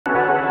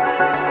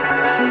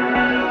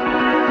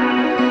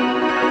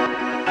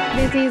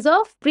disease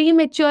of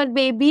premature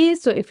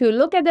babies. So if you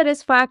look at the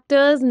risk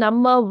factors,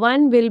 number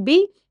 1 will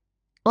be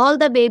all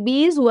the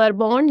babies who are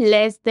born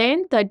less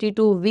than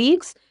 32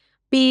 weeks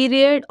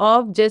period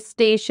of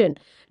gestation.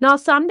 Now,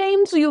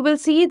 sometimes you will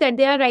see that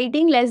they are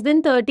writing less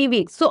than 30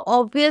 weeks. So,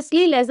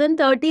 obviously, less than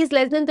 30 is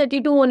less than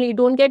 32 only.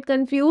 Don't get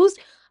confused.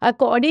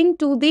 According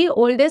to the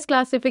oldest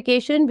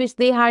classification which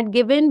they had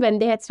given when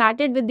they had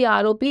started with the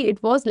ROP,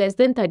 it was less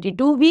than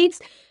 32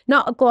 weeks.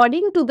 Now,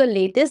 according to the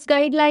latest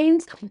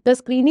guidelines, the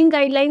screening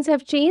guidelines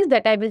have changed.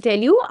 That I will tell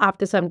you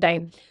after some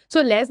time.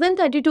 So, less than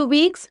 32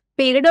 weeks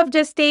period of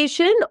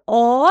gestation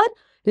or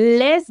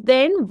less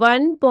than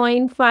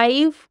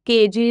 1.5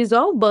 kgs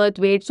of birth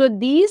weight. So,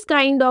 these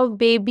kind of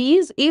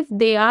babies, if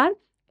they are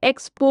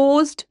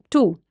exposed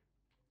to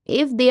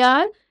the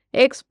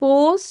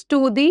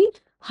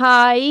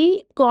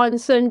high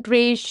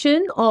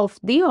concentration of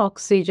the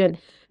oxygen.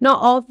 Now,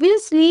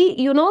 obviously,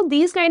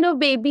 these kind of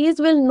babies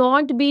will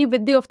not be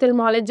with the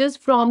ophthalmologist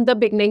from the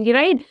beginning,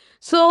 right?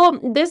 So,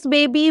 this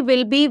baby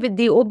will be with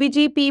the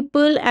OBG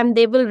people and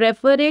they will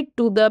refer it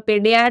to the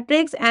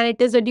pediatrics, and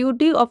it is a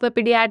duty of a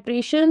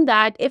pediatrician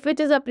that if it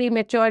is a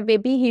premature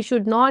baby, he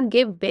should not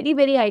give very,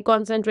 very high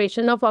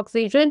concentration of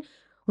oxygen.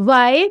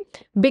 Why?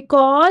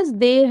 Because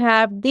they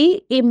have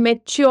the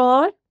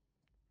immature,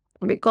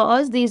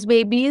 because these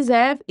babies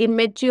have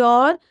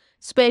immature,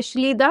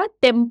 especially the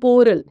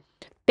temporal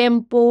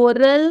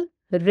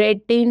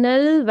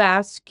retinal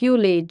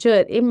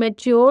vasculature,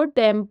 immature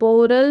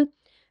temporal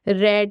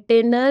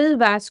retinal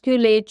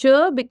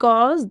vasculature,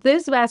 because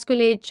this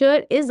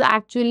vasculature is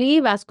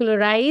actually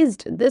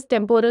vascularized. This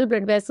temporal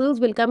blood vessels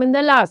will come in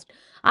the last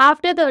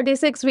after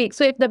 36 weeks.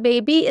 So if the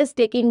baby is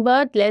taking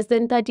birth less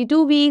than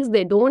 32 weeks,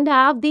 they don't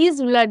have these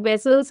blood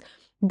vessels,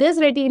 this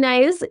retina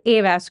is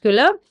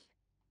avascular.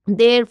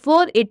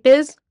 Therefore, it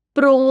is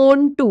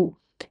prone to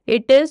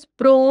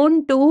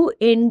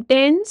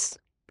intense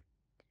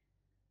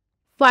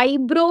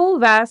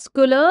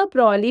fibrovascular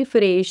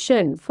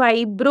proliferation.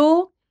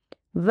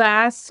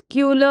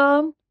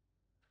 Fibrovascular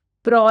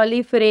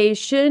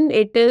proliferation.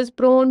 It is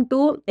prone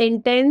to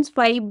intense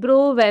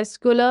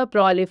fibrovascular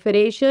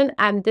proliferation,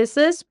 and this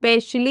is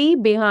especially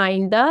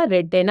behind the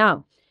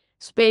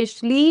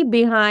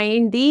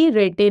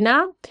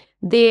retina.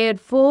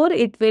 Therefore,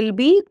 it will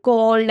be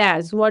called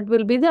as, what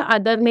will be the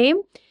other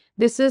name?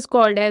 This is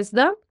called as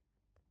the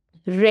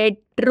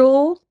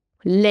retrolental,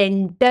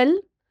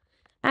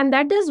 and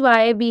that is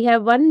why we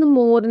have one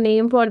more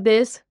name for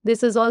this.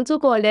 This is also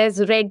called as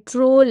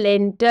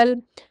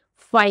retrolental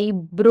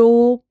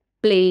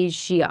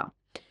fibroplasia.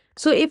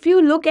 So if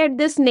you look at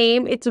this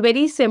name, it's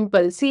very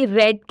simple. See,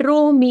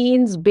 retro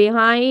means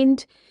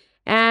behind,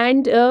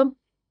 and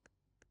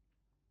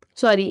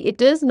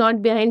it is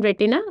not behind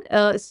retina,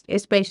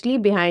 especially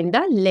behind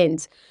the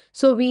lens.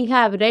 So we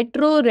have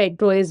retro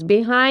is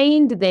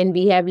behind, then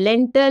we have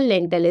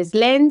lental is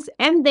lens,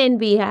 and then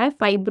we have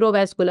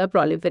fibrovascular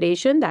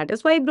proliferation, that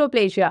is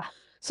fibroplasia.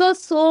 So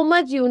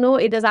much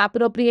it is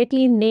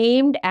appropriately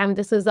named, and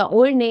this is the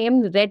old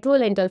name,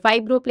 retrolental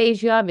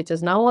fibroplasia, which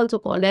is now also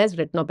called as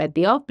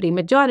retinopathy of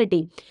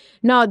prematurity.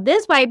 Now,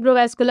 this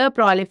fibrovascular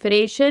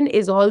proliferation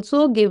is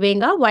also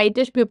giving a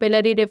whitish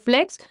pupillary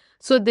reflex.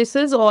 So, this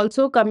is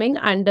also coming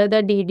under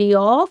the DD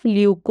of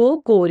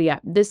leucocoria.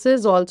 This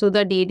is also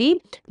the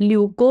DD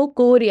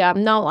leucocoria.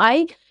 Now,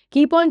 I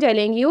keep on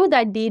telling you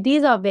that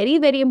DDs are very,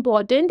 very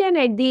important, and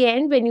at the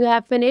end, when you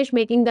have finished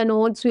making the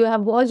notes, you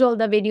have watched all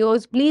the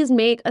videos, please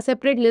make a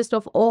separate list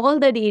of all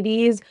the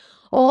DDs,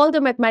 all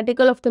the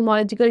mathematical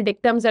ophthalmological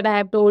dictums that I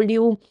have told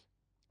you,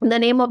 the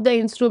name of the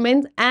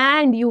instruments,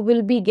 and you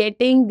will be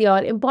getting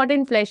your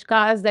important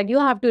flashcards that you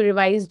have to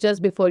revise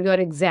just before your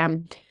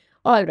exam.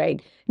 All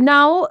right.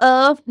 Now,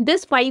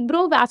 this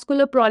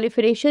fibrovascular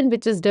proliferation,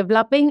 which is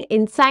developing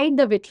inside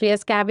the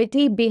vitreous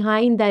cavity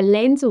behind the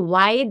lens,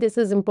 why this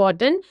is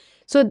important?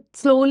 So,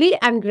 slowly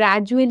and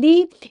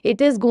gradually,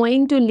 it is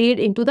going to lead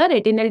into the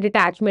retinal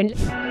detachment.